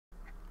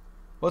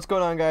What's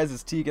going on, guys?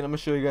 It's Tegan. I'm going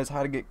to show you guys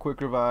how to get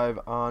quick revive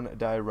on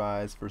Die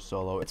Rise for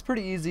solo. It's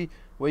pretty easy.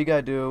 What you got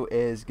to do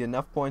is get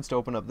enough points to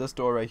open up this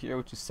door right here,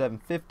 which is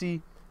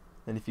 750.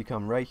 Then if you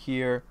come right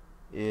here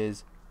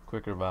is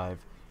quick revive.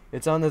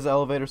 It's on this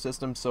elevator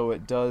system, so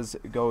it does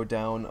go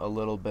down a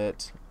little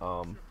bit.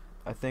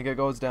 I think it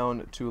goes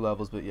down 2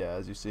 levels, but yeah,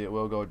 as you see, it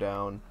will go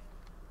down.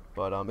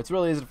 But it's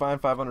really easy to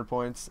find 500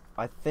 points.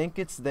 I think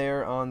it's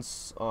there on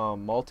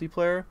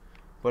multiplayer,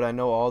 but I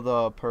know all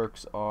the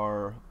perks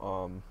are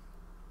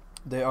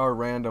they are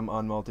random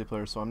on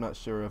multiplayer, so I'm not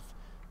sure if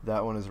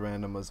that one is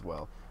random as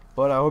well.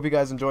 But I hope you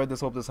guys enjoyed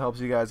this. Hope this helps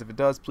you guys. If it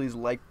does, please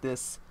like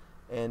this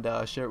and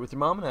share it with your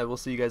mom, and I will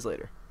see you guys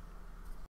later.